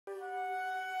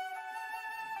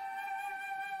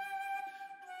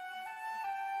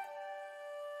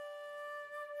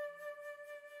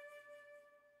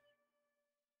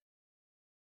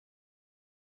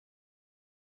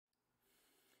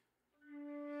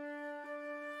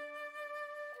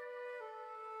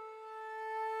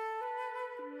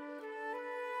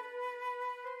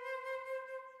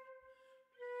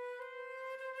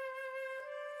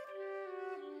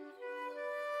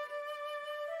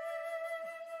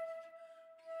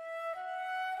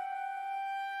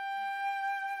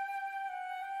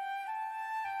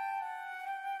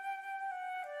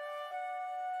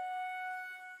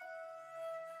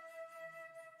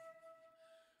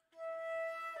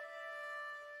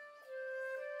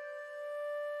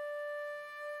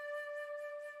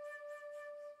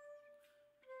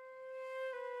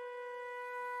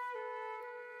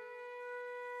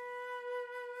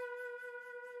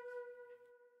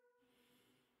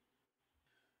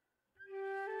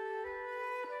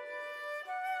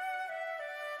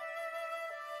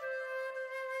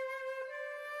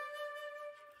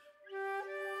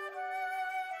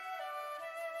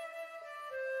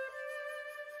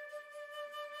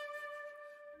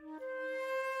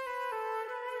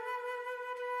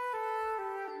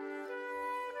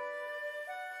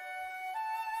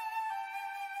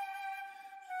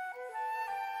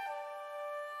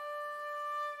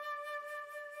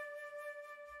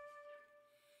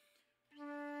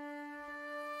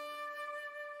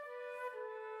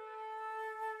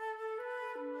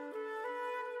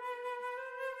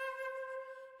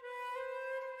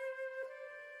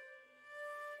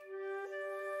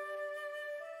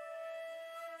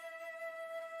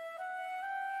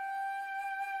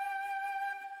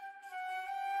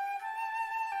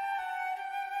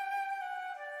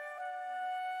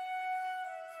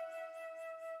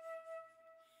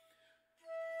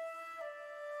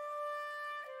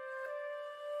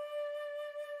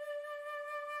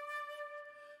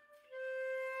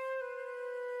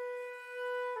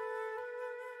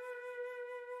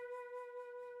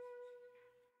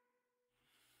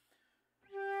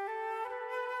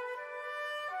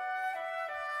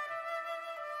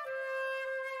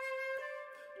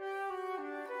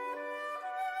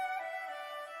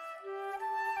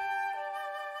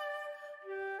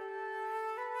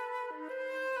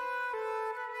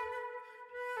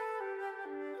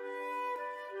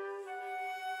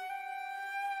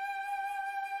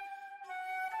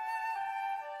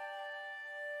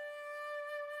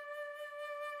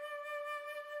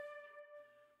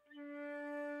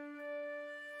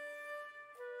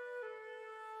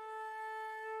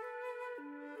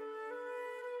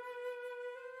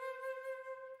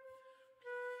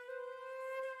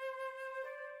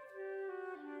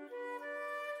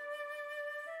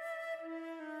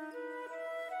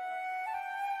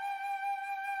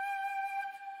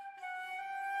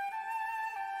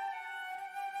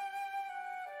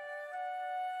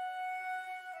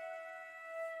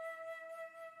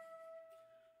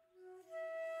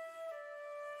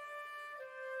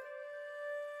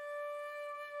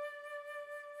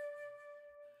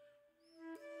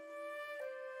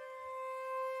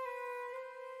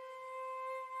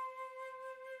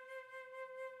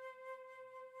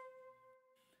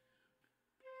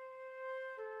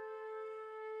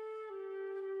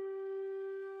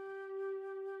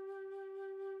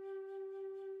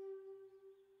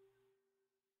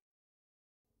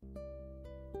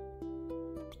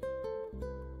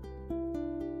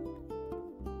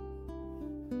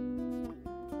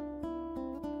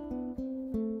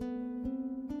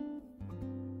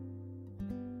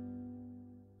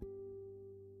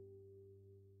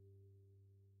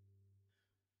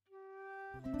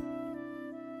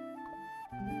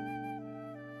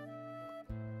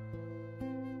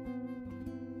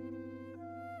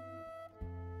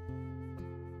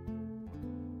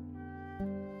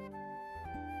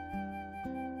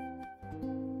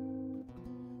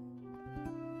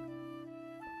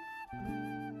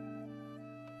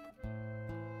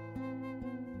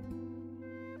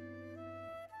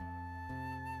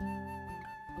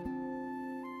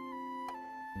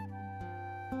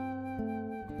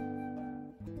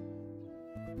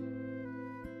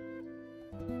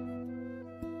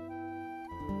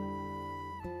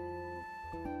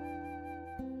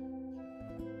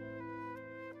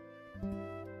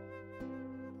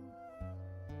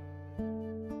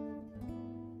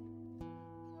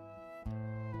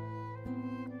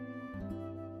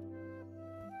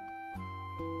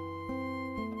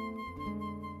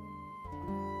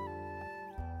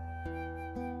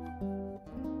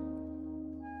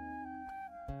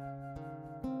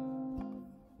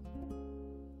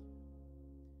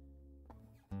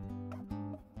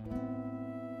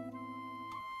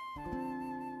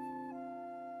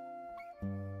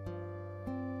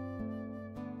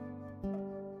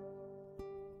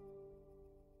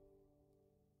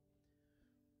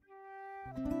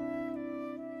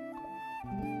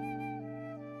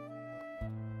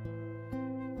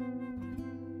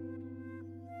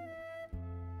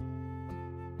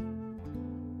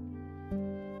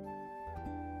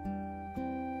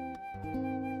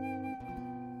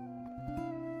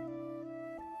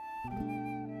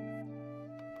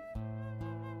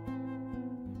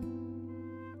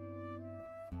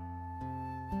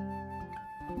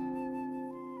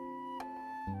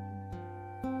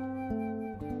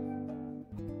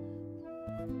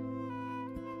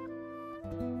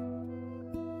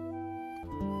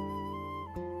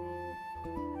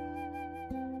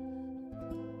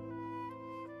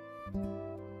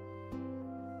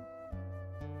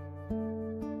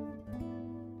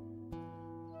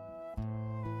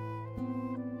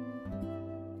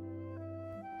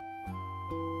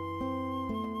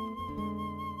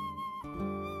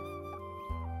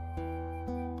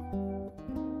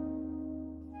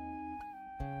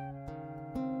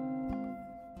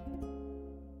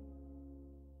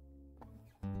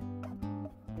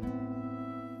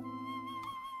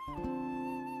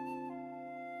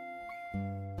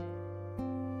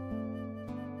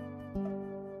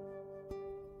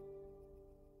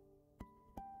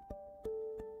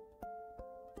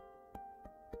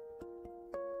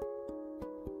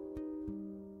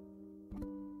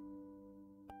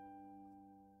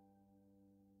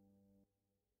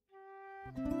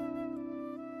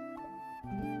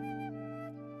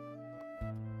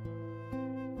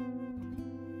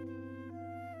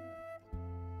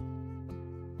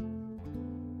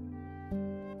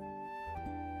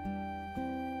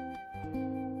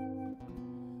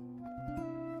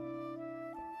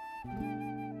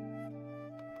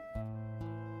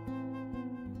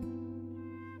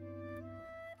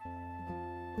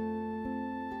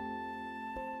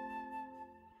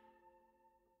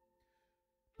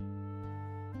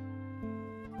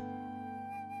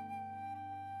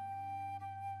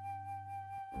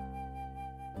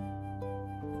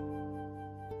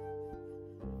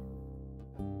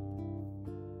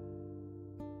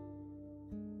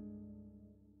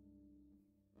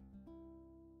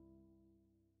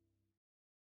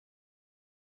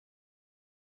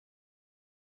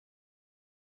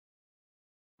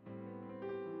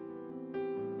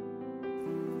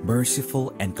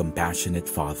Merciful and compassionate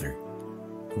Father,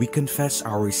 we confess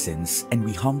our sins and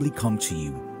we humbly come to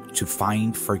you to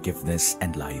find forgiveness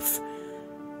and life.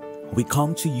 We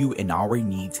come to you in our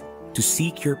need to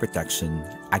seek your protection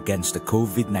against the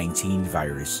COVID-19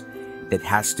 virus that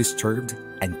has disturbed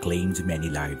and claimed many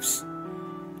lives.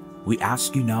 We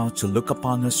ask you now to look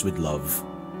upon us with love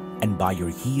and by your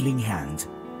healing hand,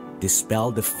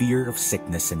 dispel the fear of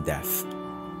sickness and death,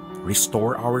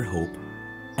 restore our hope,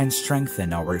 and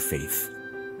strengthen our faith.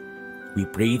 We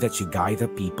pray that you guide the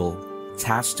people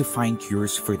tasked to find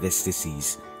cures for this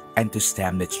disease and to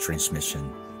stem its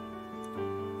transmission.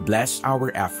 Bless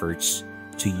our efforts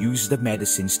to use the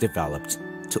medicines developed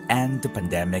to end the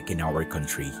pandemic in our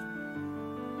country.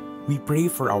 We pray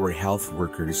for our health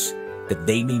workers that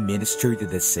they may minister to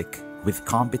the sick with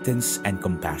competence and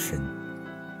compassion.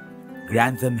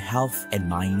 Grant them health in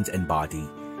mind and body,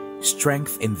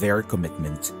 strength in their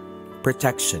commitment,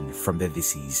 protection from the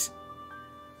disease.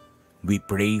 We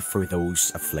pray for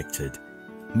those afflicted.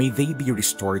 May they be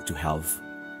restored to health.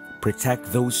 Protect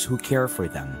those who care for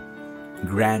them.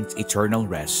 Grant eternal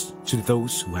rest to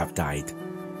those who have died.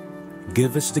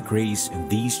 Give us the grace in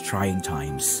these trying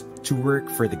times to work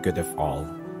for the good of all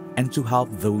and to help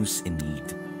those in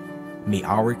need. May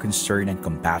our concern and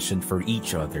compassion for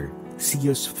each other see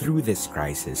us through this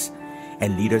crisis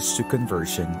and lead us to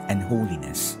conversion and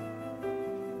holiness.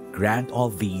 Grant all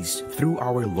these through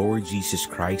our Lord Jesus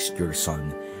Christ, your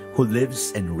Son, who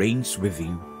lives and reigns with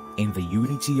you in the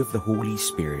unity of the Holy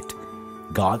Spirit,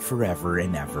 God forever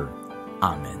and ever.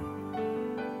 Amen.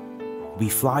 We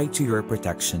fly to your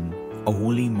protection, O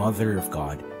Holy Mother of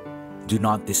God. Do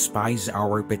not despise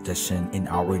our petition in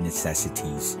our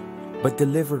necessities, but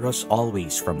deliver us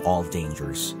always from all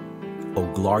dangers. O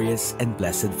glorious and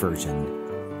blessed Virgin.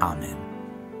 Amen.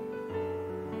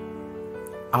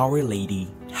 Our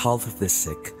Lady, Health of the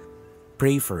Sick,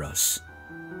 pray for us.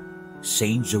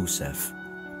 Saint Joseph,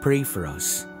 pray for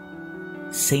us.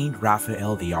 Saint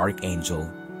Raphael the Archangel,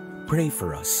 pray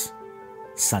for us.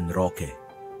 San Roque,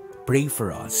 pray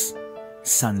for us.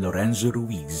 San Lorenzo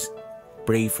Ruiz,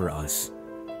 pray for us.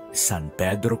 San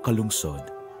Pedro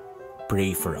Calungsod,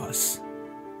 pray for us.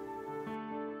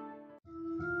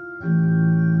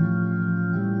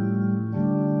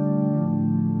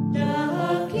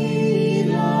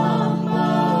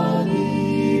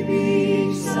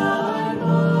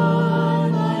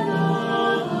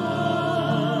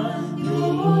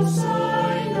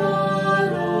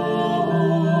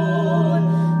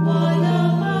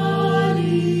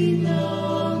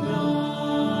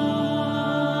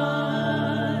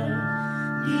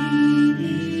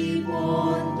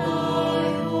 Ponta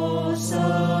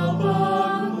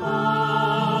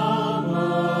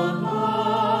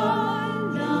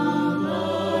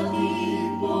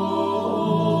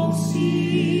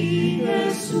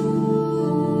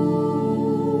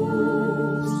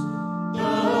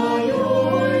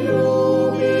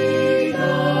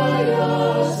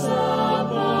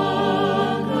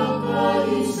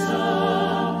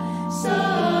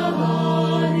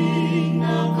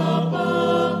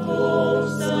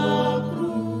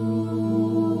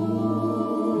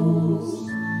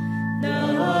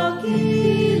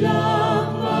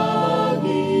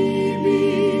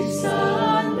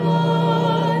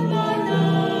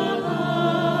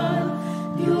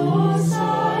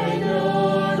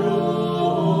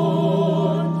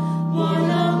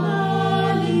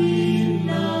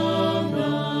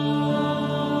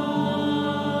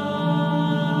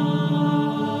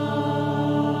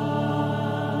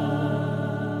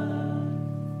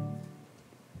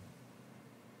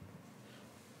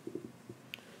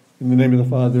In the name of the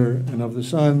Father, and of the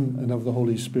Son, and of the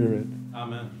Holy Spirit.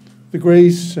 Amen. The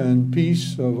grace and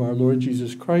peace of our Lord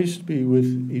Jesus Christ be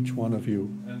with each one of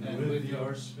you. And with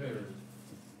your spirit.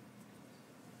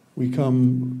 We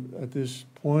come at this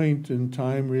point in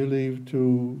time really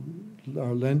to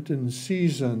our Lenten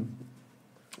season,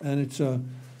 and it's a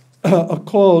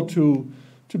call to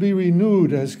be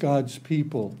renewed as God's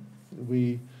people.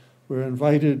 We're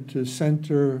invited to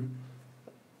center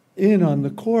in on the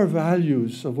core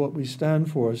values of what we stand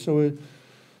for. So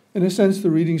in a sense, the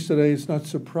readings today, it's not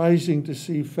surprising to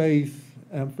see faith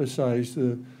emphasized.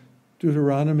 The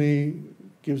Deuteronomy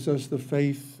gives us the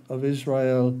faith of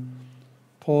Israel,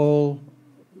 Paul,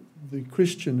 the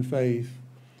Christian faith.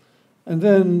 And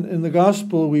then in the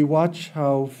gospel, we watch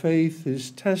how faith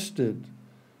is tested.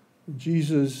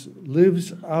 Jesus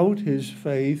lives out his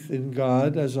faith in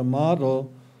God as a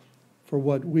model for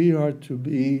what we are to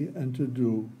be and to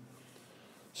do.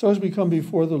 So as we come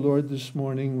before the Lord this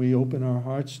morning, we open our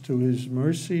hearts to his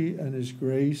mercy and his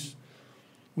grace.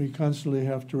 We constantly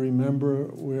have to remember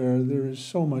where there is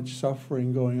so much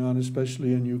suffering going on,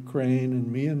 especially in Ukraine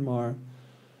and Myanmar,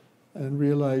 and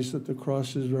realize that the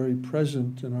cross is very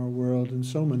present in our world in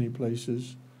so many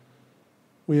places.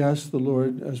 We ask the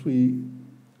Lord as we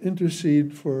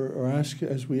intercede for, or ask,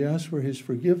 as we ask for his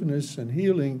forgiveness and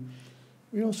healing,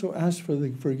 we also ask for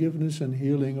the forgiveness and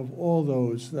healing of all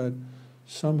those that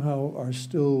somehow are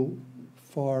still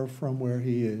far from where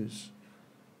he is.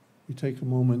 We take a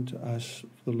moment to ask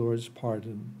the Lord's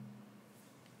pardon.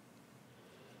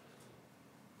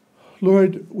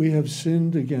 Lord, we have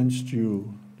sinned against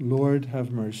you. Lord,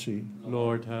 have mercy.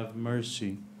 Lord, have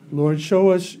mercy. Lord,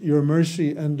 show us your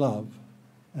mercy and love,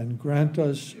 and grant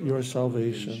us your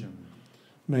salvation.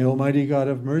 May Almighty God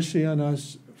have mercy on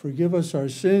us, forgive us our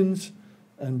sins,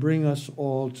 and bring us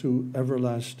all to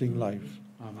everlasting life.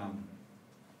 Amen.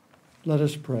 Let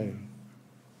us pray.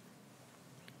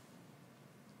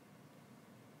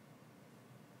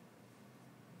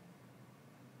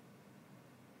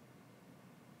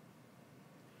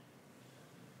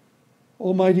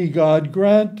 Almighty God,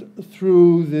 grant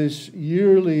through this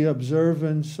yearly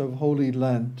observance of Holy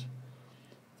Lent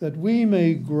that we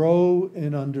may grow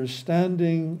in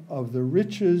understanding of the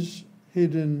riches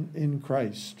hidden in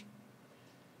Christ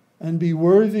and be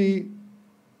worthy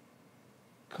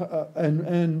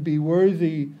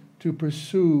to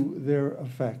pursue their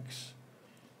effects.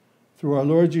 Through our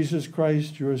Lord Jesus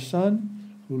Christ, your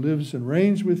Son, who lives and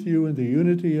reigns with you in the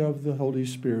unity of the Holy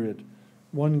Spirit,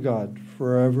 one God,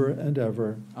 forever and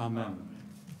ever. Amen.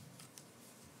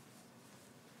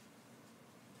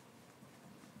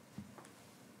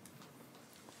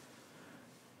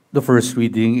 The first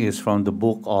reading is from the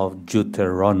book of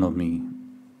Deuteronomy.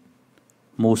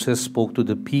 Moses spoke to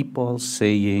the people,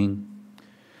 saying,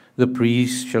 "The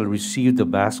priest shall receive the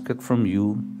basket from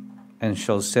you, and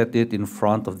shall set it in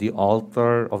front of the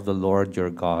altar of the Lord your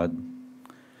God.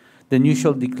 Then you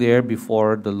shall declare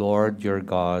before the Lord your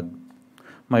God,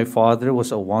 'My father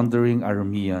was a wandering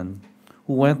Aramean,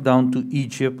 who went down to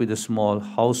Egypt with a small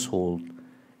household,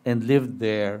 and lived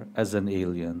there as an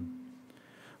alien.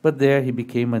 But there he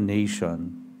became a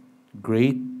nation,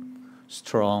 great,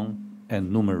 strong,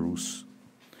 and numerous.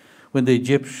 When the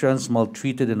Egyptians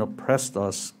maltreated and oppressed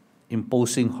us,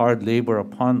 imposing hard labor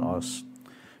upon us,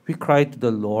 we cried to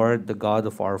the Lord, the God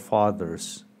of our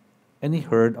fathers, and he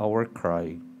heard our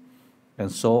cry, and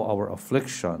saw our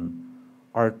affliction,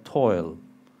 our toil,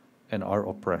 and our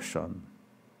oppression.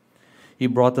 He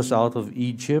brought us out of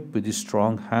Egypt with his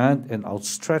strong hand and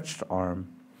outstretched arm,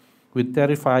 with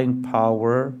terrifying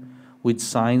power, with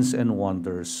signs and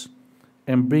wonders,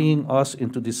 and bringing us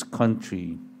into this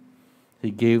country. He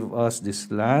gave us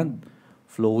this land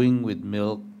flowing with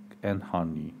milk and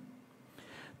honey.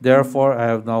 Therefore I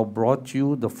have now brought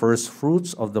you the first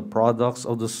fruits of the products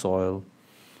of the soil,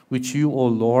 which you, O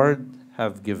Lord,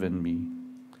 have given me.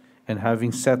 And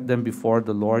having set them before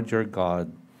the Lord your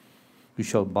God, you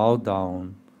shall bow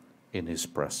down in his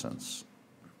presence."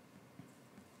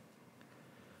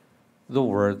 The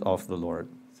word of the Lord.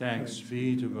 Thanks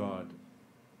be to God.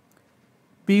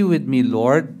 Be with me,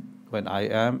 Lord, when I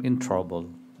am in trouble.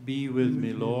 Be with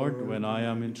me, Lord, when I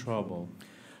am in trouble.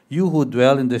 You who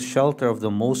dwell in the shelter of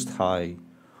the Most High,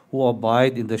 who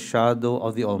abide in the shadow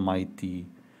of the Almighty,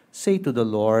 say to the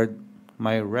Lord,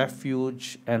 "My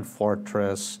refuge and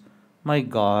fortress, my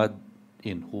God,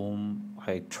 in whom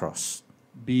I trust."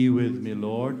 Be with me,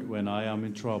 Lord, when I am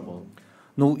in trouble.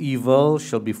 No evil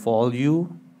shall befall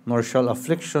you, nor shall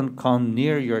affliction come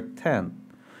near your tent.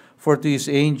 For to his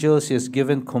angels he has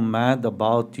given command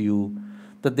about you,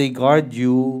 that they guard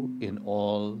you in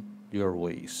all your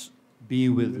ways. Be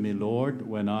with me, Lord,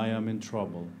 when I am in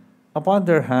trouble. Upon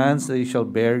their hands they shall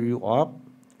bear you up,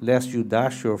 lest you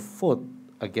dash your foot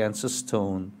against a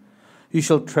stone. You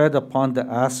shall tread upon the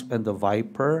asp and the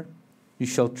viper. You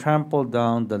shall trample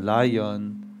down the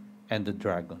lion and the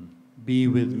dragon. Be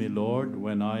with me, Lord,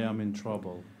 when I am in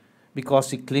trouble.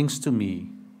 Because he clings to me,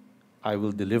 I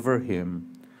will deliver him.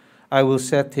 I will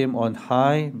set him on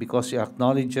high because he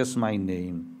acknowledges my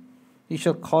name. He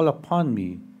shall call upon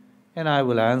me, and I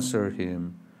will answer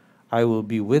him. I will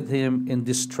be with him in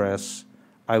distress.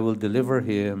 I will deliver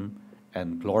him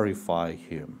and glorify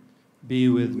him. Be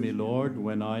with me, Lord,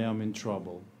 when I am in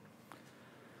trouble.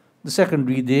 The second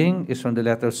reading is from the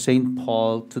letter of St.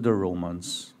 Paul to the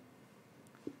Romans.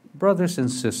 Brothers and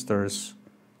sisters,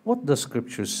 what does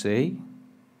Scripture say?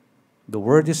 The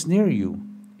word is near you,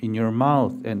 in your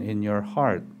mouth and in your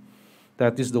heart.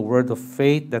 That is the word of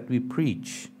faith that we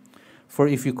preach. For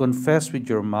if you confess with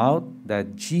your mouth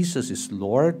that Jesus is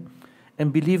Lord,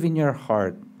 and believe in your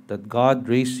heart that God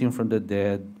raised him from the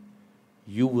dead,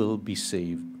 you will be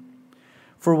saved.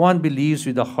 For one believes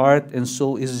with the heart and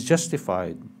so is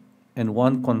justified, and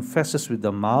one confesses with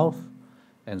the mouth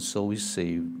and so is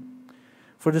saved.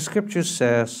 For the Scripture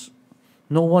says,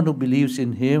 no one who believes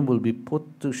in him will be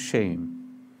put to shame,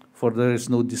 for there is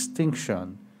no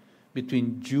distinction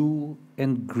between Jew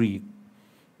and Greek.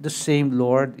 The same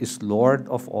Lord is Lord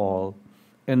of all,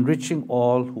 enriching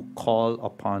all who call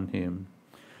upon him.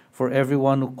 For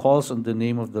everyone who calls on the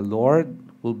name of the Lord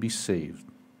will be saved.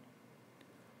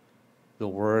 The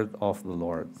word of the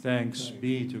Lord. Thanks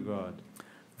be to God.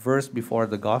 Verse before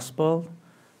the gospel,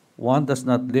 one does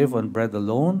not live on bread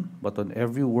alone, but on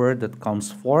every word that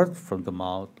comes forth from the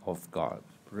mouth of God.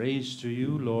 Praise to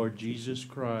you, Lord Jesus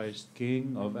Christ,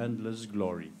 King of endless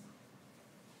glory.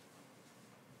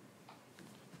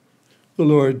 The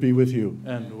Lord be with you.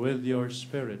 And with your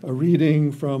spirit. A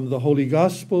reading from the Holy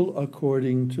Gospel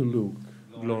according to Luke.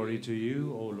 Glory to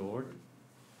you, O Lord.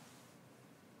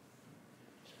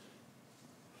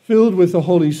 Filled with the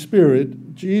Holy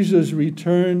Spirit, Jesus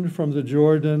returned from the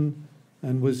Jordan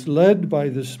and was led by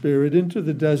the Spirit into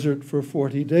the desert for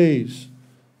 40 days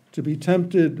to be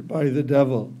tempted by the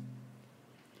devil.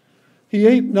 He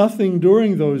ate nothing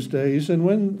during those days, and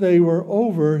when they were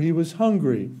over, he was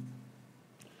hungry.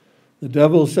 The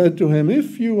devil said to him,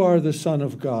 "If you are the Son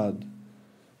of God,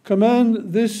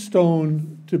 command this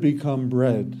stone to become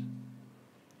bread."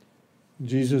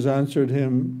 Jesus answered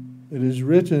him, "It is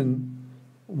written,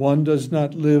 one does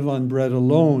not live on bread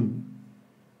alone."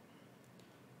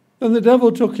 Then the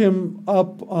devil took him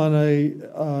up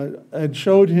and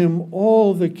showed him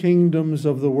all the kingdoms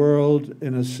of the world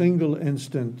in a single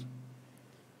instant.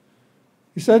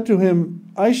 He said to him,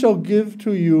 "I shall give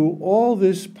to you all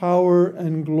this power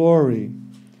and glory,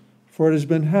 for it has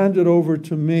been handed over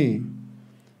to me,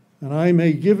 and I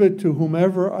may give it to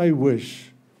whomever I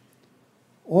wish.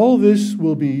 All this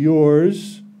will be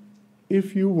yours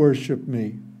if you worship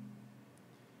me."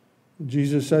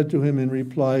 Jesus said to him in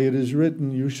reply, "It is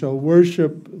written, you shall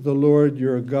worship the Lord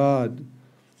your God.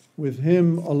 With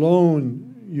him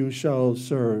alone you shall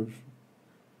serve."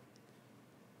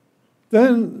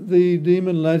 Then the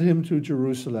demon led him to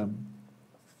Jerusalem,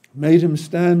 made him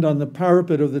stand on the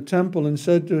parapet of the temple, and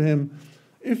said to him,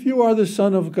 "If you are the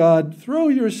Son of God, throw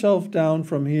yourself down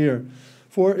from here,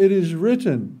 for it is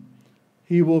written,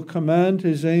 he will command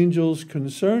his angels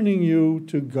concerning you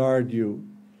to guard you.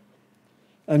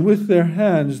 And with their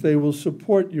hands they will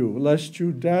support you, lest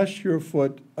you dash your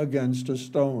foot against a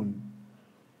stone."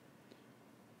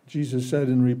 Jesus said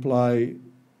in reply,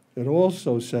 "It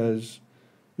also says,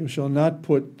 you shall not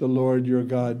put the Lord your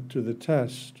God to the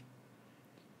test."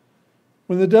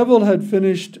 When the devil had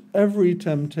finished every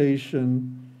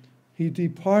temptation, he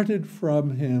departed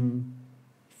from him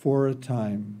for a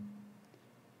time.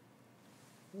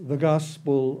 The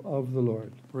Gospel of the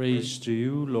Lord. Praise to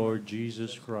you, Lord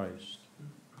Jesus Christ.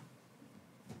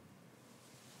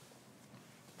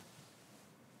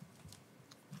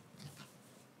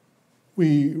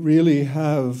 We really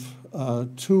have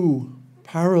two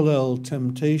parallel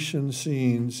temptation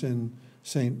scenes in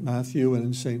St. Matthew and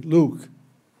in St. Luke.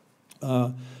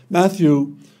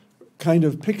 Matthew kind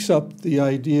of picks up the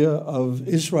idea of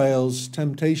Israel's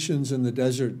temptations in the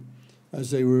desert as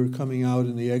they were coming out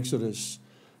in the Exodus.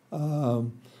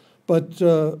 But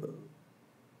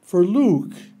for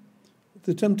Luke,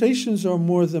 the temptations are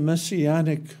more the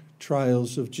messianic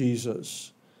trials of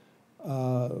Jesus.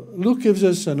 Luke gives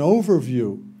us an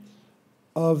overview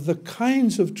of the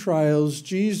kinds of trials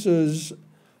Jesus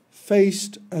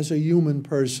faced as a human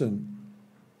person,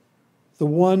 the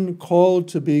one called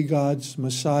to be God's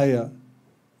Messiah,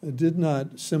 did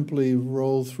not simply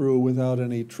roll through without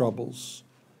any troubles.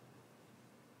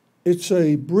 it's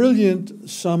a brilliant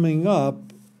summing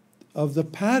up of the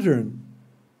pattern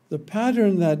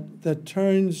that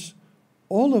turns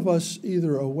all of us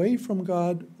either away from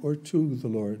God or to the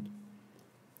Lord.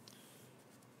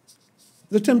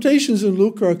 The temptations in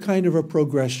Luke are kind of a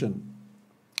progression.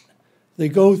 They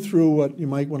go through what you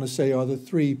might want to say are the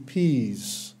 3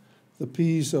 P's. The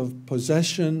P's of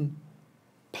possession,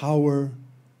 power,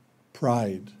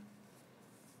 pride.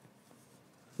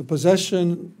 The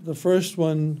possession, the first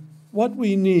one, what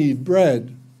we need,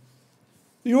 bread.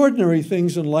 The ordinary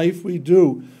things in life we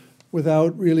do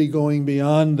without really going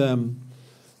beyond them.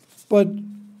 But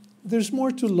there's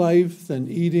more to life than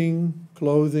eating,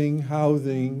 clothing,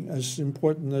 housing, as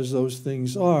important as those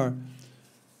things are.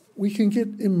 We can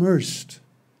get immersed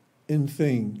in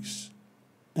things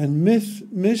and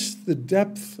miss the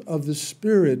depth of the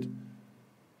Spirit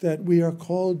that we are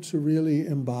called to really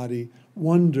embody: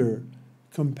 wonder,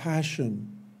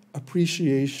 compassion,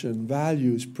 appreciation,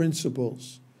 values,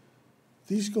 principles.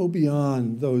 These go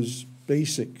beyond those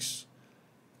basics.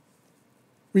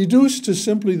 Reduced to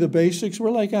simply the basics, we're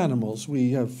like animals.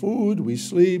 We have food, we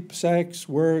sleep, sex,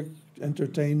 work,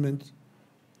 entertainment.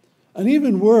 And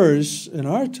even worse, in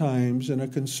our times, in a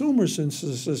consumer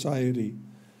society,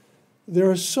 there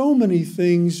are so many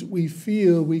things we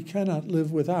feel we cannot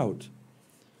live without.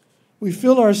 We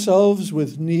fill ourselves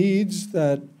with needs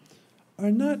that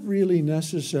are not really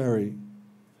necessary,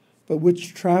 but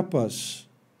which trap us.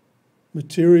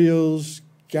 Materials,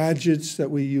 gadgets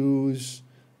that we use.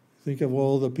 Think of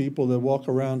all the people that walk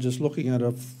around just looking at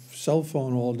a cell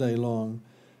phone all day long.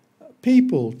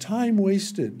 People, time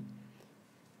wasted.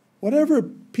 Whatever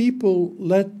people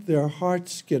let their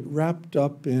hearts get wrapped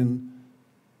up in,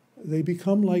 they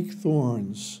become like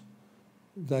thorns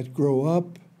that grow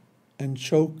up and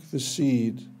choke the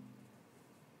seed,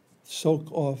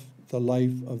 soak off the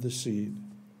life of the seed.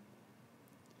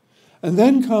 And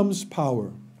then comes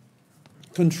power,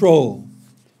 control,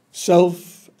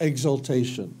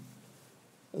 self-exaltation.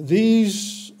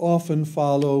 These often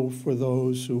follow for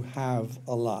those who have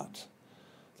a lot.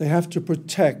 They have to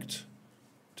protect,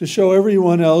 to show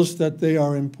everyone else that they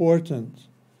are important.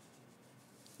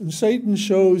 And Satan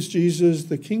shows Jesus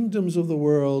the kingdoms of the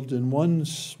world in one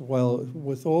swell,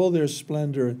 with all their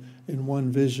splendor in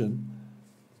one vision.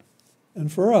 And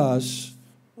for us,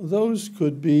 those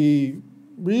could be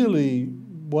really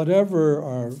whatever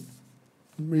are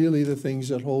really the things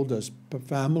that hold us.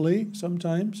 Family,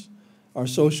 sometimes, our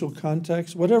social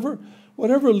context, whatever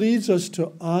leads us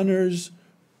to honors,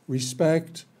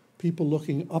 respect, people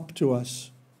looking up to us.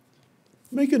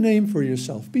 Make a name for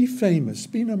yourself. Be famous.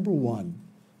 Be number one.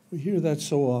 We hear that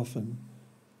so often.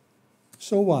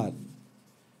 So what?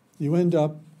 You end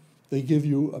up, they give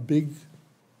you a big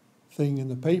thing in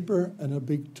the paper and a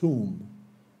big tomb,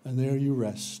 and there you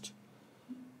rest.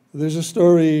 There's a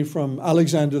story from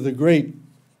Alexander the Great,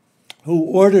 who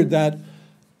ordered that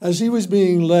as he was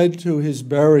being led to his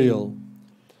burial,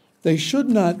 they should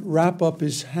not wrap up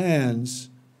his hands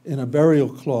in a burial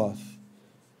cloth.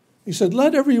 He said,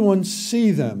 let everyone see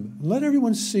them. Let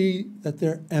everyone see that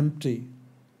they're empty.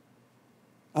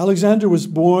 Alexander was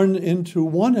born into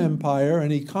one empire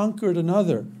and he conquered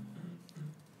another.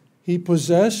 He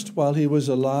possessed, while he was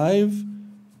alive,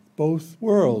 both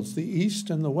worlds, the East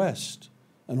and the West,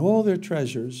 and all their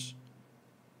treasures.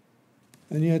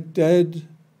 And yet dead,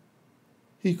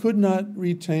 he could not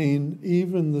retain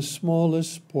even the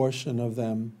smallest portion of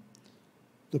them.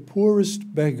 The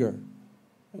poorest beggar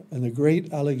and the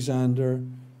great Alexander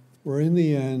were in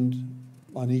the end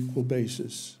on equal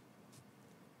basis.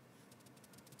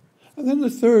 And then the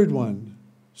third one,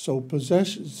 so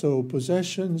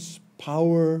possessions,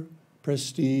 power,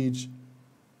 prestige,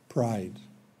 pride,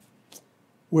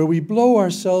 where we blow our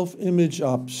self-image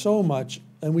up so much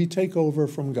and we take over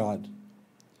from God.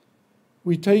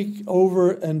 We take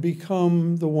over and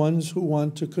become the ones who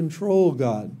want to control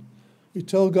God. We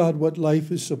tell God what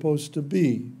life is supposed to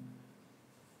be.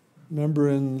 Remember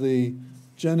in the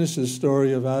Genesis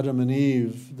story of Adam and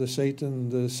Eve, the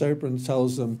serpent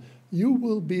tells them, you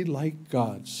will be like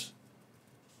gods.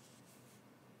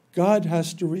 God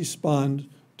has to respond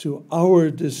to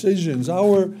our decisions,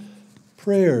 our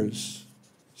prayers,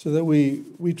 so that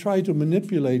we try to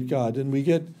manipulate God, and we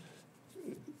get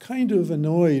kind of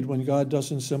annoyed when God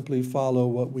doesn't simply follow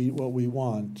what we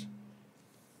want.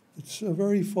 It's a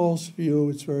very false view.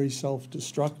 It's very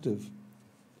self-destructive.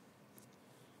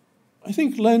 I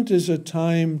think Lent is a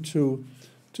time to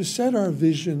set our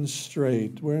vision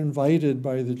straight. We're invited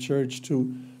by the church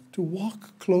to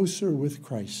walk closer with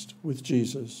Christ, with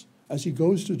Jesus, as he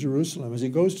goes to Jerusalem, as he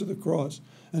goes to the cross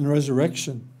and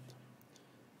resurrection.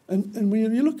 And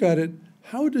when you look at it,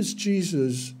 how does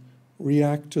Jesus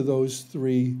react to those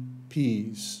three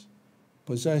P's: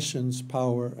 possessions,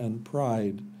 power, and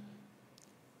pride.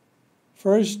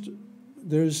 First,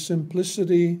 there's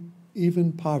simplicity,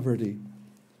 even poverty.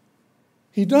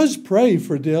 He does pray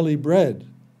for daily bread,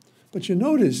 but you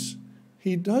notice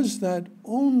he does that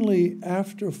only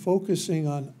after focusing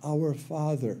on our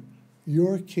Father,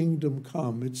 your kingdom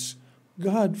come. It's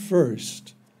God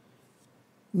first.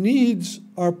 Needs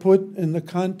are put in the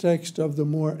context of the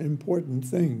more important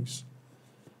things.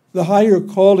 The higher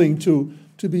calling to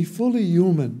be fully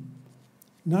human,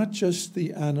 not just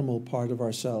the animal part of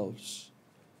ourselves.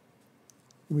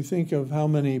 We think of how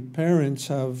many parents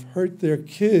have hurt their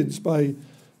kids by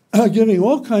giving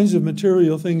all kinds of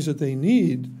material things that they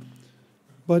need,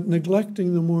 but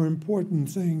neglecting the more important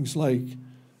things like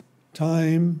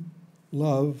time,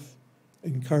 love,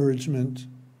 encouragement,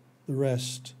 the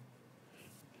rest.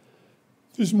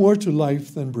 There's more to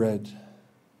life than bread.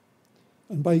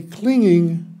 And by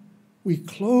clinging, we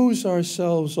close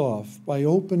ourselves off. By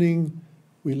opening,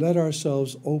 we let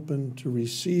ourselves open to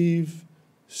receive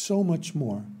so much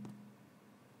more.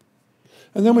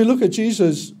 And then we look at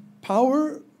Jesus'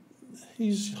 power.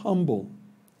 He's humble.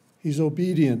 He's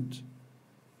obedient.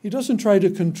 He doesn't try to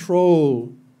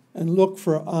control and look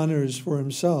for honors for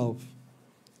himself.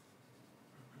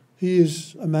 He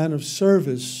is a man of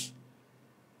service,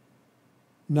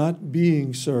 not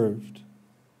being served.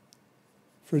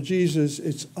 For Jesus,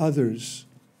 it's others,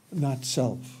 not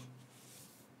self.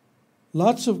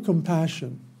 Lots of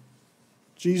compassion.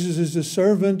 Jesus is a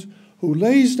servant who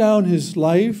lays down his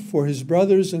life for his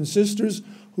brothers and sisters,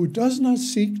 who does not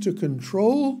seek to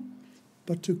control,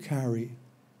 but to carry,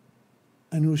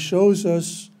 and who shows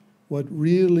us what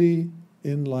really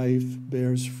in life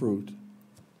bears fruit.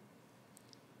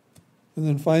 And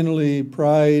then finally,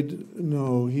 pride.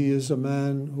 No, he is a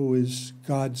man who is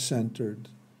God-centered,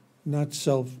 not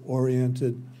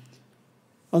self-oriented.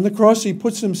 On the cross, he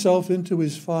puts himself into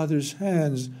his Father's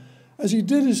hands, as he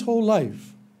did his whole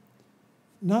life.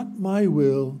 Not my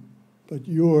will, but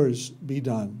yours be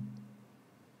done.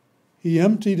 He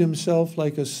emptied himself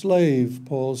like a slave,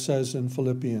 Paul says in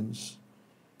Philippians.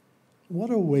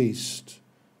 What a waste,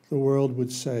 the world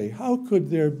would say. How could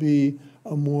there be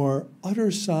a more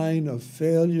utter sign of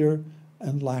failure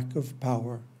and lack of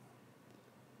power?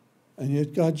 And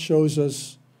yet God shows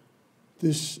us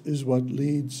this is what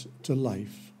leads to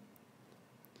life.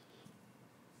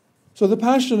 So the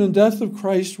passion and death of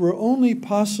Christ were only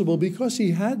possible because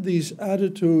he had these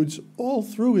attitudes all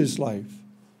through his life,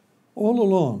 all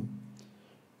along.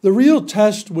 The real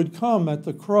test would come at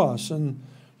the cross, and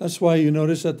that's why you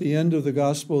notice at the end of the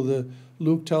gospel,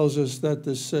 Luke tells us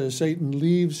that Satan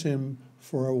leaves him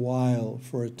for a while,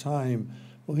 for a time.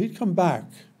 Well, he'd come back.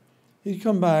 He'd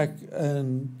come back,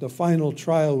 and the final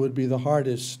trial would be the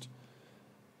hardest.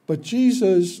 But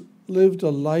Jesus lived a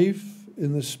life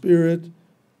in the Spirit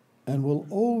and will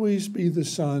always be the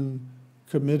Son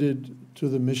committed to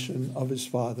the mission of his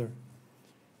Father.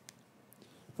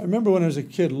 I remember when I was a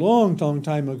kid, long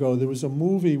time ago, there was a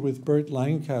movie with Burt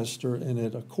Lancaster in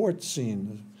it, a court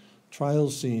scene, a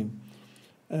trial scene.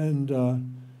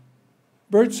 And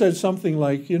Burt said something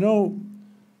like, he brought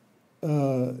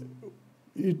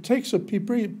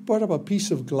up a piece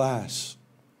of glass.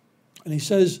 And he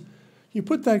says, you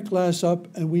put that glass up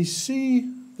and we see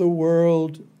the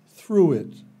world through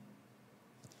it.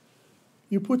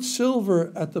 You put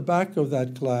silver at the back of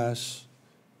that glass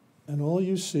and all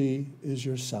you see is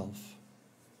yourself.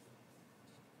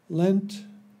 Lent,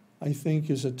 I think,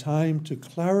 is a time to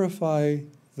clarify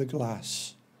the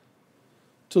glass,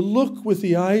 to look with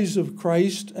the eyes of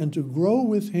Christ and to grow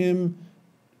with him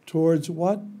towards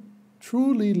what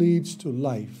truly leads to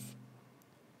life: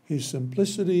 his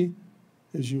simplicity,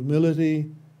 his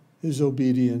humility, his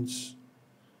obedience,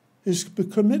 his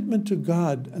commitment to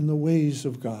God and the ways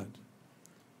of God.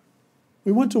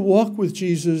 We want to walk with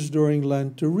Jesus during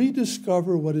Lent to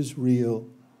rediscover what is real,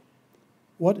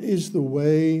 what is the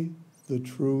way, the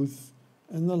truth,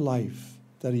 and the life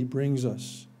that he brings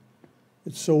us.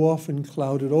 It's so often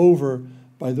clouded over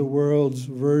by the world's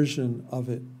version of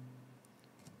it.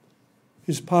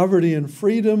 His poverty and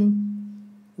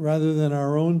freedom rather than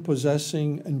our own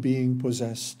possessing and being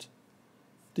possessed,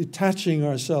 detaching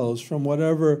ourselves from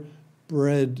whatever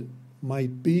bread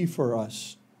might be for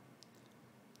us.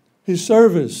 His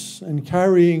service and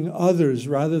carrying others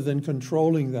rather than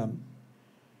controlling them.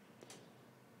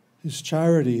 His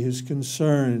charity, his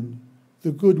concern,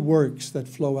 the good works that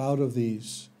flow out of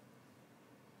these.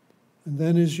 And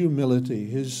then his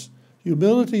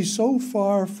humility so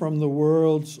far from the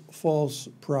world's false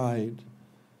pride.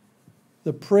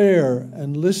 The prayer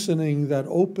and listening that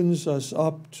opens us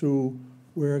up to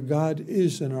where God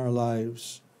is in our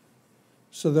lives,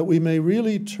 so that we may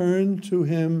really turn to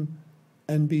him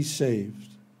and be saved.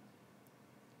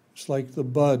 It's like the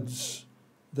buds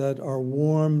that are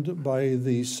warmed by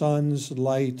the sun's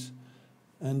light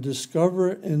and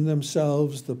discover in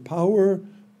themselves the power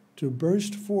to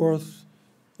burst forth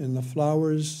in the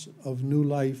flowers of new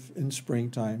life in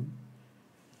springtime.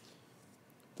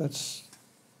 That's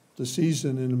the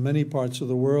season in many parts of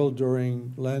the world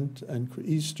during Lent and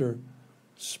Easter,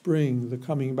 spring, the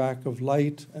coming back of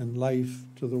light and life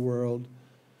to the world.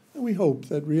 And we hope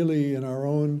that really in our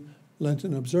own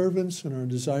Lenten observance and our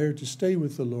desire to stay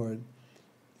with the Lord,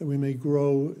 that we may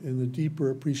grow in the deeper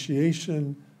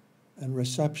appreciation and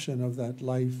reception of that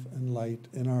life and light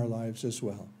in our lives as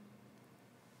well.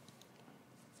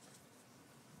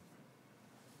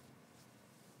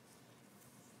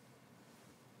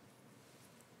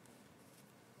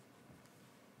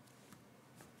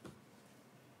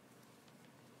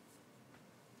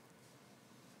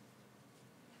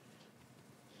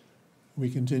 We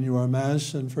continue our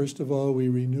Mass, and first of all, we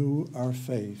renew our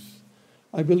faith.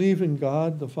 I believe in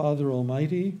God, the Father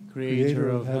Almighty, Creator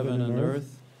of heaven and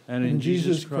earth, and in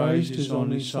Jesus Christ, his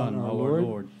only Son, our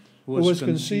Lord, who was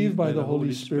conceived by the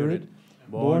Holy Spirit,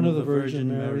 born of the Virgin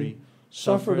Mary,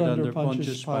 suffered under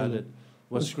Pontius Pilate,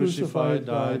 was crucified,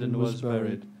 died, and was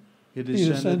buried. He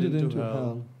descended into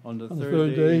hell. On the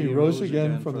third day he rose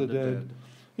again from the dead.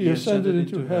 He ascended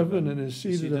into heaven and is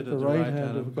seated at the right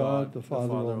hand of God, the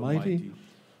Father Almighty.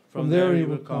 From there he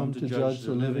will come to judge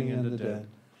the living and the dead.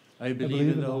 I believe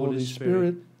in the Holy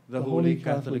Spirit, the Holy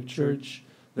Catholic Church,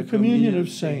 the communion of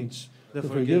saints, the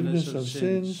forgiveness of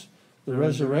sins, the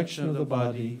resurrection of the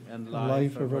body, and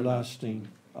life everlasting.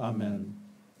 Amen.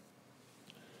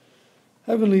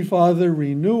 Heavenly Father,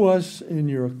 renew us in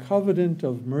your covenant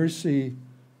of mercy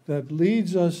that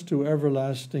leads us to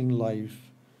everlasting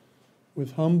life.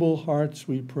 With humble hearts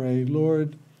we pray,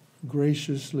 Lord,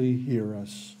 graciously hear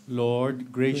us.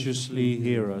 Lord, graciously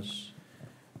hear us.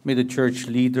 May the church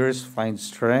leaders find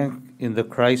strength in the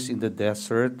Christ in the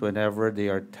desert whenever they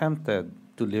are tempted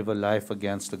to live a life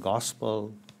against the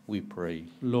gospel, we pray.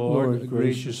 Lord,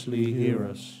 graciously hear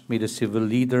us. May the civil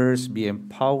leaders be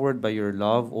empowered by your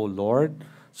love, O Lord,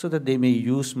 so that they may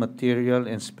use material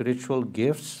and spiritual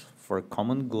gifts for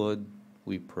common good,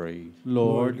 we pray.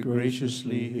 Lord,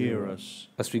 graciously hear us.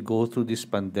 As we go through this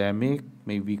pandemic,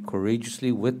 may we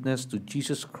courageously witness to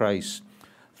Jesus Christ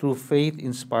through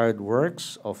faith-inspired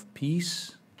works of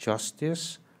peace,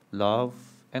 justice, love,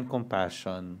 and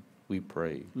compassion, we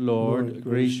pray. Lord,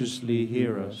 graciously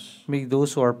hear us. May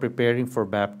those who are preparing for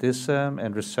baptism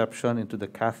and reception into the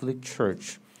Catholic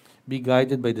Church be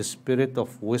guided by the spirit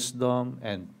of wisdom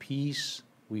and peace,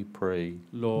 we pray.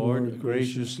 Lord,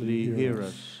 graciously hear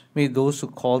us. May those who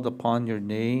called upon your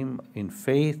name in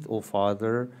faith, O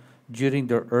Father, during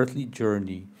their earthly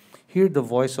journey, hear the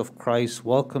voice of Christ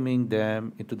welcoming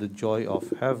them into the joy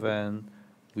of heaven,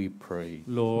 we pray.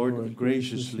 Lord,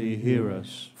 graciously hear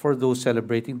us. For those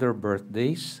celebrating their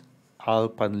birthdays, Al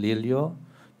Panlilio,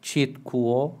 Chit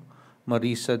Kuo,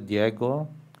 Marisa Diego,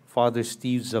 Father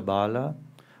Steve Zabala,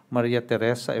 Maria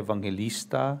Teresa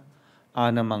Evangelista,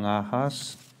 Ana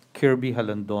Mangajas, Kirby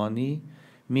Halandoni,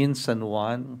 Min San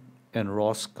Juan, and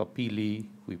Ross Capili,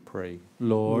 we pray.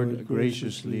 Lord,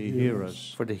 graciously hear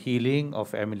us. For the healing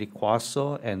of Emily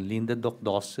Quaso and Linda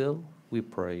Docdocil, we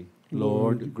pray.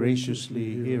 Lord,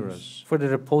 graciously hear us. For the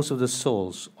repose of the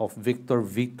souls of Victor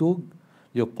Vitug,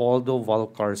 Leopoldo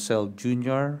Valcarcel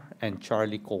Jr., and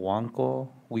Charlie Coanco,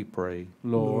 we pray.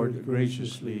 Lord,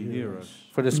 graciously hear us.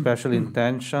 For the special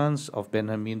intentions of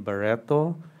Benjamin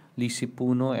Barreto, Lisi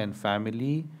Puno and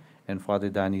family, and Father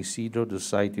Danny Isidro, the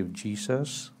Society of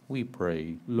Jesus, we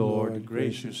pray. Lord,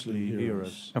 graciously hear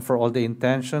us. And for all the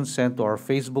intentions sent to our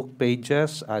Facebook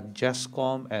pages at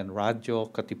JESCOM and Radio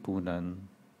Katipunan,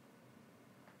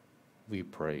 we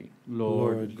pray.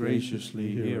 Lord,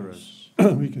 graciously hear us.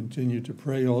 We continue to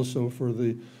pray also for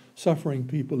the suffering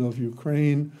people of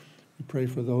Ukraine. We pray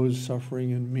for those suffering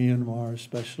in Myanmar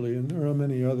especially, and there are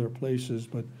many other places,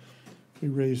 but we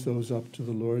raise those up to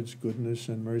the Lord's goodness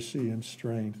and mercy and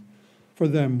strength. For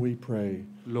them we pray.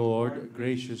 Lord,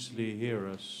 graciously hear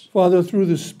us. Father, through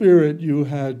the Spirit you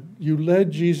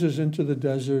led Jesus into the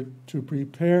desert to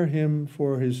prepare him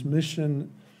for his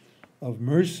mission of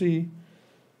mercy.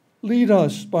 Lead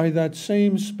us by that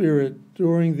same Spirit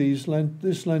during this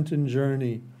Lenten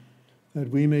journey, that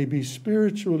we may be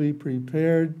spiritually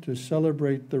prepared to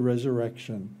celebrate the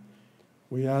resurrection.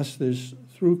 We ask this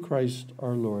through Christ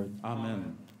our Lord.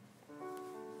 Amen.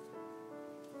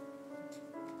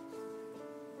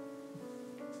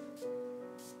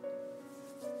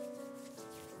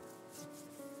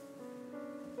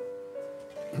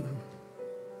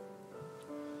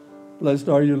 Blessed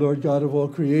are you, Lord God of all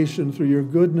creation. Through your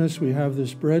goodness we have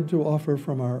this bread to offer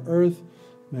from our earth.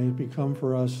 May it become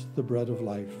for us the bread of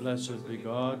life. Blessed be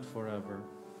God forever.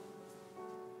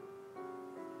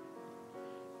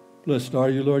 Blessed are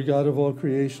you, Lord God of all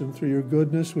creation. Through your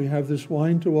goodness we have this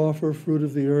wine to offer, fruit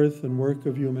of the earth and work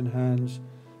of human hands.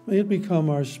 May it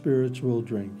become our spiritual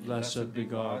drink. Blessed be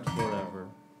God forever.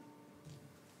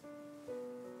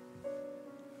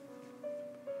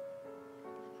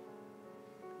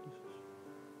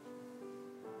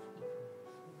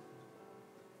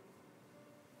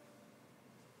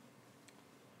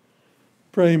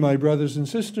 Pray, my brothers and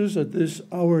sisters, that this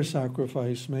our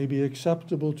sacrifice may be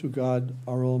acceptable to God,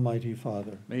 our Almighty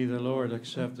Father. May the Lord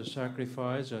accept the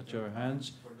sacrifice at your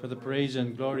hands for the praise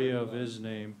and glory of his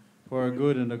name, for our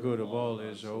good and the good of all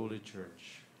his holy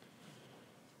church.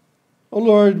 O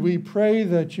Lord, we pray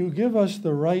that you give us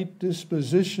the right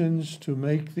dispositions to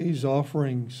make these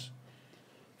offerings,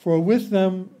 for with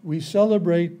them we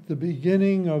celebrate the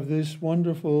beginning of this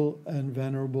wonderful and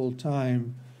venerable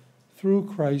time, through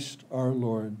Christ our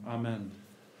Lord. Amen.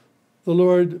 The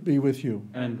Lord be with you.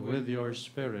 And with your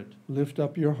spirit. Lift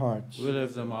up your hearts. We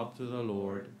lift them up to the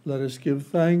Lord. Let us give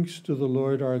thanks to the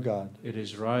Lord our God. It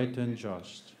is right and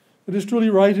just. It is truly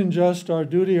right and just, our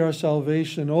duty, our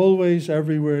salvation, always,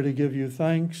 everywhere to give you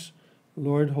thanks,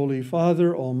 Lord, Holy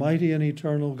Father, Almighty and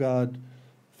eternal God,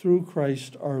 through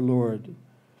Christ our Lord.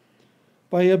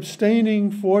 By abstaining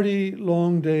 40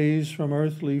 long days from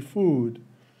earthly food,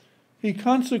 he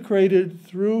consecrated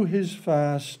through his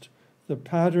fast the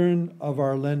pattern of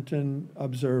our Lenten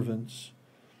observance.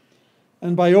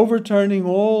 And by overturning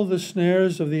all the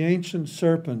snares of the ancient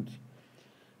serpent,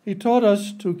 he taught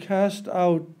us to cast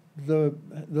out the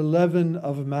leaven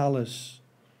of malice,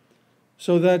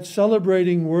 so that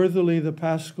celebrating worthily the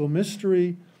Paschal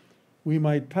mystery, we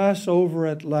might pass over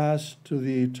at last to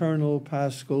the eternal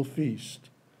Paschal feast.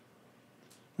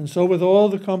 And so with all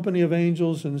the company of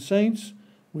angels and saints,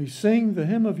 we sing the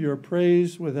hymn of your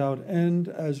praise without end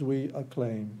as we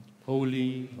acclaim.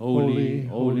 Holy, holy,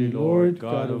 holy Lord,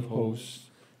 God of hosts,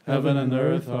 heaven and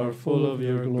earth are full of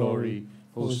your glory.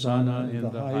 Hosanna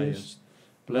in the highest.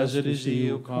 Blessed is he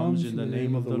who comes in the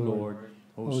name of the Lord.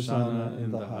 Hosanna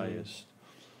in the highest.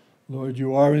 Lord,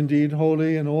 you are indeed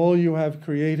holy, and all you have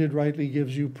created rightly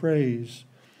gives you praise.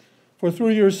 For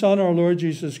through your Son, our Lord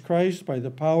Jesus Christ, by the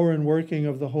power and working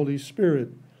of the Holy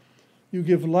Spirit, you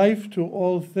give life to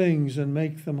all things and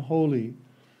make them holy.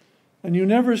 And you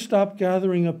never stop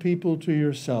gathering a people to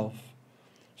yourself,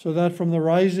 so that from the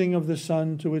rising of the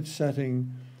sun to its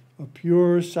setting, a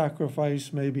pure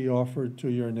sacrifice may be offered to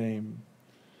your name.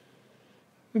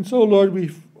 And so, Lord,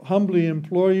 we humbly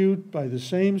implore you, by the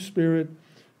same Spirit,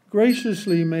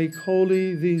 graciously make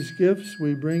holy these gifts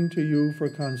we bring to you for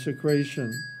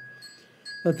consecration,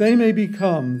 that they may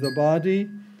become the body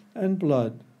and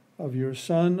blood of your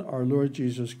Son, our Lord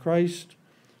Jesus Christ,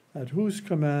 at whose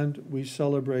command we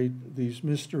celebrate these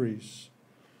mysteries.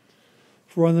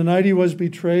 For on the night he was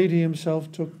betrayed, he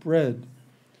himself took bread.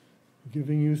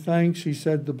 Giving you thanks, he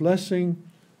said the blessing,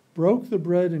 broke the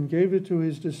bread, and gave it to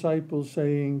his disciples,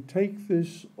 saying, "Take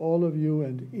this, all of you,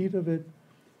 and eat of it,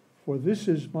 for this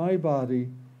is my body,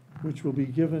 which will be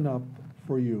given up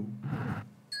for you."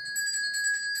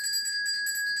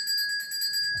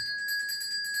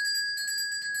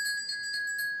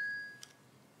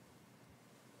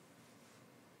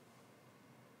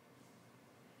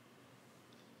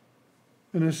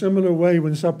 In a similar way,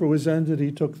 when supper was ended,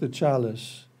 he took the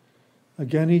chalice.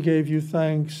 Again he gave you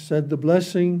thanks, said the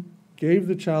blessing, gave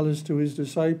the chalice to his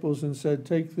disciples, and said,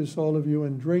 "Take this, all of you,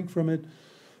 and drink from it,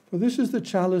 for this is the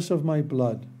chalice of my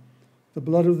blood, the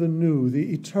blood of the new,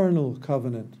 the eternal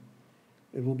covenant.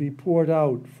 It will be poured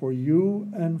out for you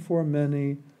and for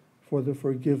many for the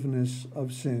forgiveness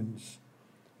of sins.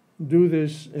 Do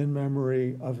this in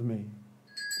memory of me."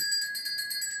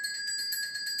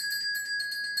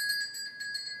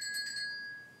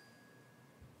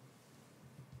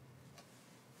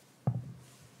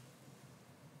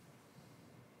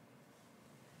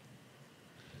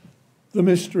 The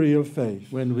mystery of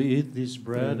faith. When we eat this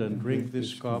bread and drink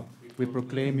this cup, we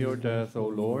proclaim your death, O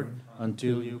Lord,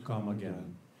 until you come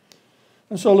again.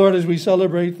 And so, Lord, as we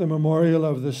celebrate the memorial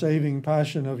of the saving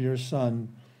passion of your Son,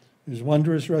 his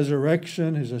wondrous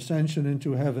resurrection, his ascension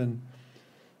into heaven,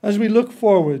 as we look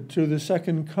forward to the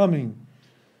second coming,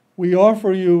 we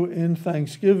offer you in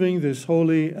thanksgiving this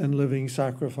holy and living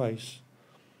sacrifice.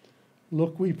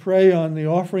 Look, we pray, on the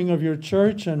offering of your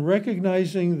church and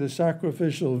recognizing the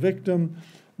sacrificial victim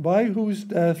by whose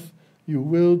death you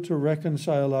willed to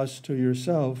reconcile us to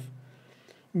yourself.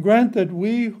 Grant that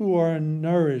we who are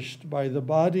nourished by the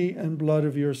body and blood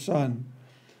of your Son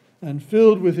and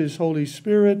filled with his Holy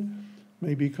Spirit,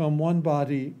 may become one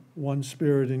body, one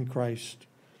spirit in Christ.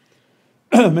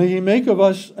 May he make of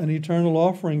us an eternal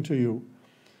offering to you,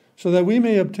 so that we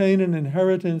may obtain an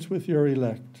inheritance with your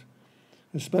elect,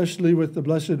 especially with the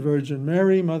Blessed Virgin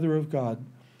Mary, Mother of God,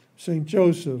 Saint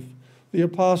Joseph, the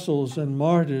apostles and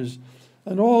martyrs,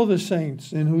 and all the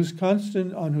saints on whose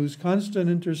constant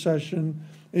intercession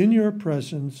in your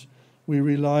presence we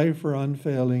rely for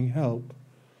unfailing help.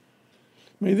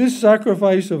 May this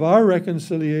sacrifice of our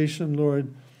reconciliation,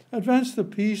 Lord, advance the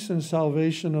peace and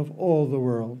salvation of all the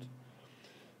world.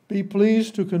 Be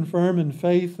pleased to confirm in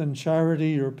faith and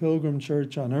charity your pilgrim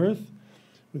church on earth,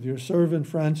 with your servant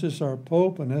Francis, our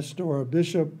Pope, and Nestor, our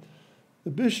Bishop,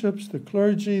 the bishops, the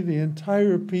clergy, the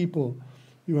entire people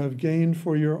you have gained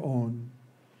for your own.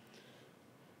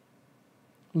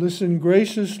 Listen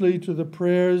graciously to the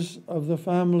prayers of the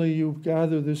family you've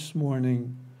gathered this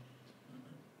morning.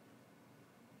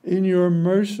 In your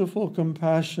merciful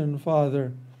compassion,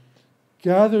 Father,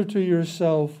 gather to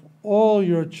yourself all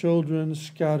your children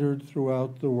scattered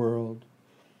throughout the world.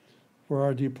 For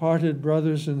our departed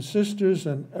brothers and sisters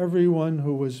and everyone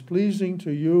who was pleasing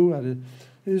to you at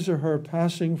his or her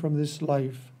passing from this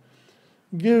life,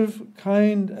 give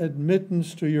kind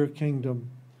admittance to your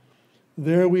kingdom.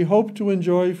 There we hope to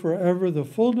enjoy forever the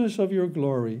fullness of your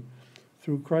glory,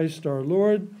 through Christ our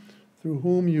Lord, through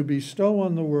whom you bestow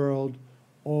on the world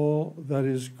all that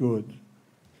is good.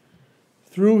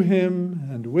 Through him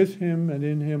and with him and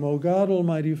in him, O God,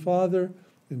 Almighty Father,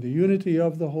 in the unity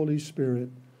of the Holy Spirit,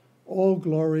 all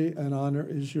glory and honor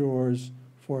is yours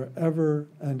forever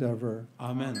and ever.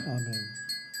 Amen. Amen.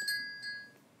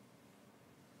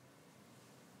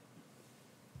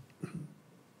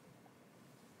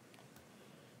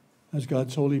 As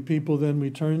God's holy people, then, we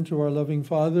turn to our loving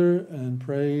Father and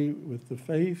pray with the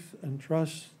faith and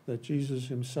trust that Jesus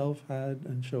himself had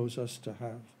and chose us to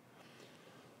have.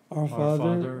 Our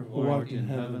Father, who art in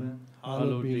heaven,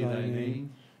 hallowed be thy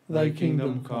name. Thy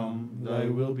kingdom come, thy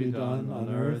will be done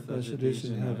on earth as it is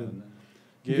in heaven.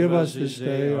 Give us this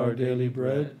day our daily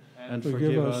bread, and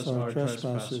forgive us our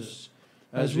trespasses,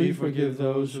 as we forgive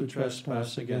those who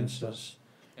trespass against us.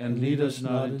 And lead us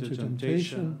not into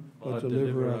temptation, but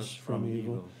deliver us from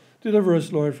evil. Deliver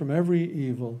us, Lord, from every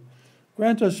evil.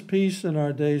 Grant us peace in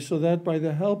our days, so that by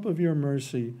the help of your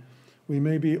mercy we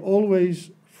may be always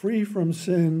free from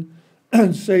sin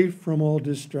and safe from all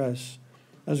distress,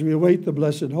 as we await the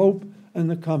blessed hope and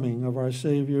the coming of our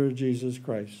Savior, Jesus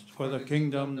Christ. For the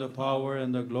kingdom, the power,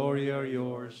 and the glory are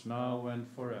yours, now and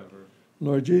forever.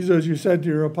 Lord Jesus, you said to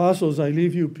your apostles, I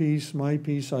leave you peace, my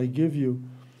peace I give you.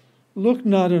 Look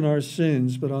not on our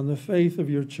sins, but on the faith of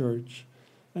your church,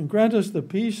 and grant us the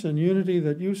peace and unity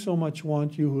that you so much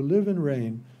want, you who live and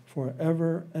reign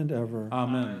forever and ever.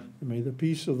 Amen. And may the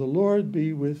peace of the Lord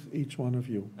be with each one of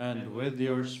you. And with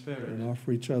your spirit. And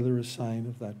offer each other a sign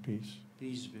of that peace.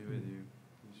 Peace be with you.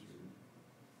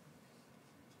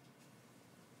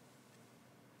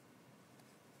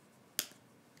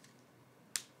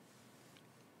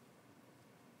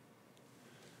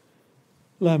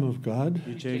 Lamb of God,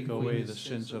 you take away the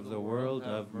sins of the world,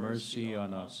 have mercy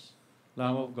on us.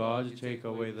 Lamb of God, you take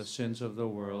away the sins of the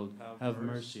world, have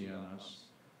mercy on us.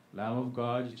 Lamb of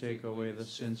God, you take away the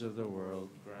sins of the world,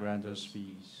 grant us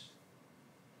peace.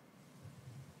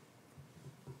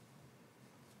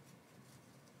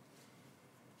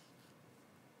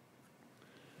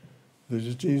 This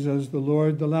is Jesus, the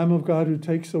Lord, the Lamb of God, who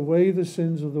takes away the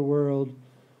sins of the world.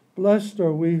 Blessed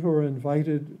are we who are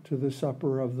invited to the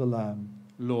supper of the Lamb.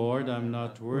 Lord, I'm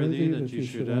not worthy that you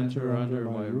should enter under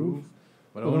my roof,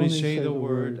 but only say the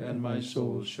word, and my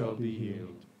soul shall be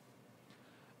healed.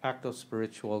 Act of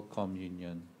spiritual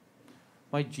communion.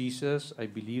 My Jesus, I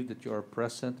believe that you are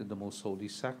present in the most holy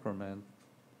sacrament.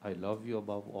 I love you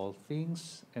above all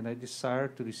things, and I desire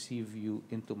to receive you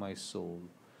into my soul.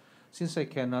 Since I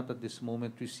cannot at this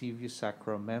moment receive you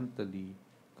sacramentally,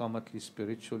 come at least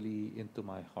spiritually into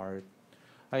my heart.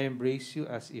 I embrace you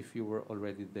as if you were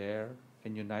already there,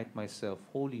 and unite myself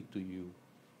wholly to you.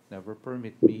 Never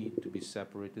permit me to be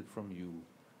separated from you.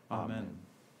 Amen.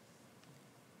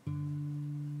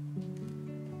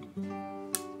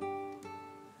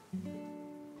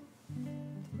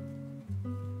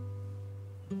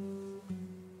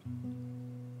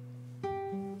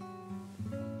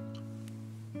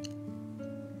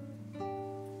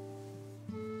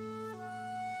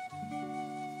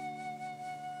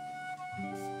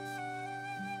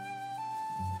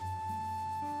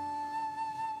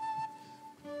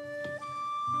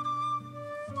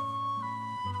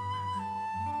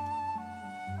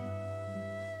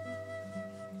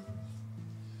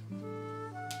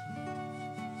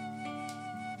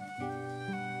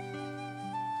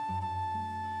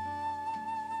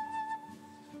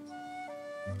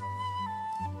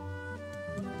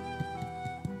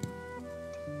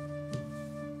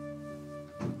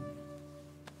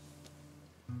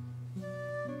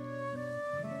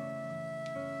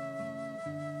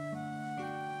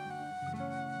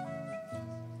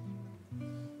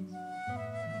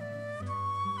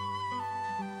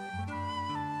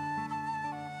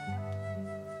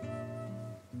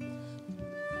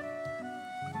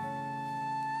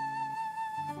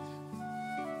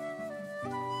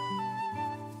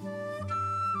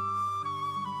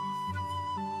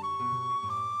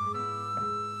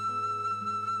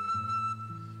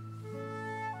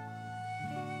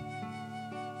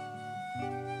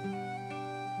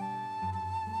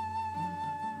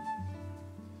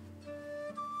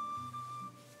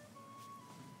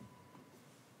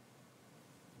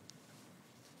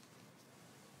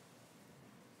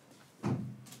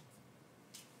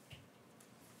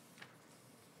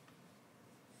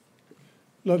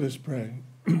 Let us pray.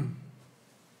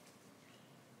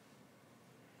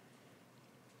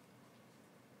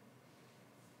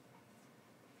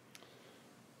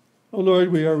 O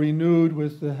Lord, we are renewed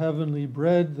with the heavenly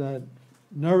bread that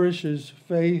nourishes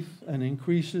faith and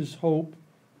increases hope,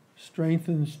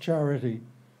 strengthens charity.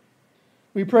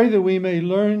 We pray that we may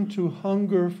learn to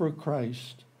hunger for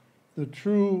Christ, the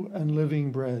true and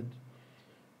living bread,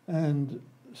 and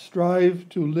strive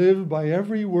to live by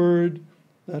every word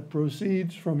that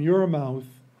proceeds from your mouth,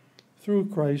 through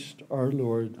Christ our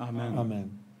Lord. Amen.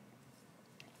 Amen.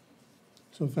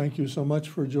 So thank you so much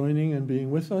for joining and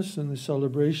being with us in the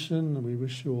celebration. We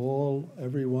wish you all,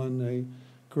 everyone, a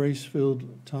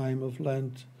grace-filled time of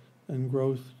Lent and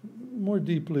growth more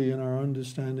deeply in our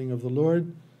understanding of the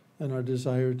Lord and our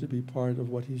desire to be part of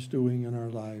what he's doing in our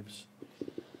lives.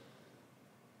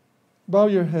 Bow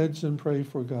your heads and pray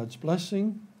for God's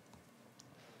blessing.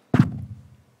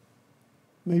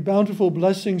 May bountiful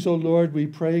blessings, O Lord, we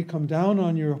pray, come down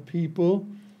on your people,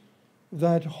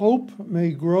 that hope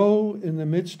may grow in the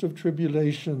midst of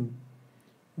tribulation,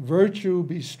 virtue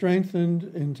be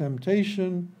strengthened in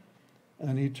temptation,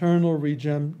 and eternal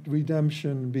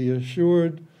redemption be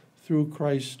assured through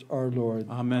Christ our Lord.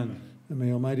 Amen. And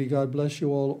may Almighty God bless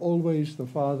you all always, the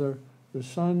Father, the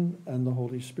Son, and the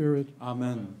Holy Spirit.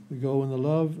 Amen. We go in the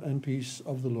love and peace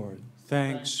of the Lord.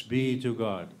 Thanks be to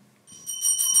God.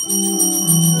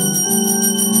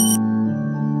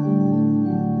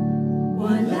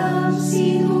 Walang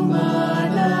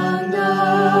sinumala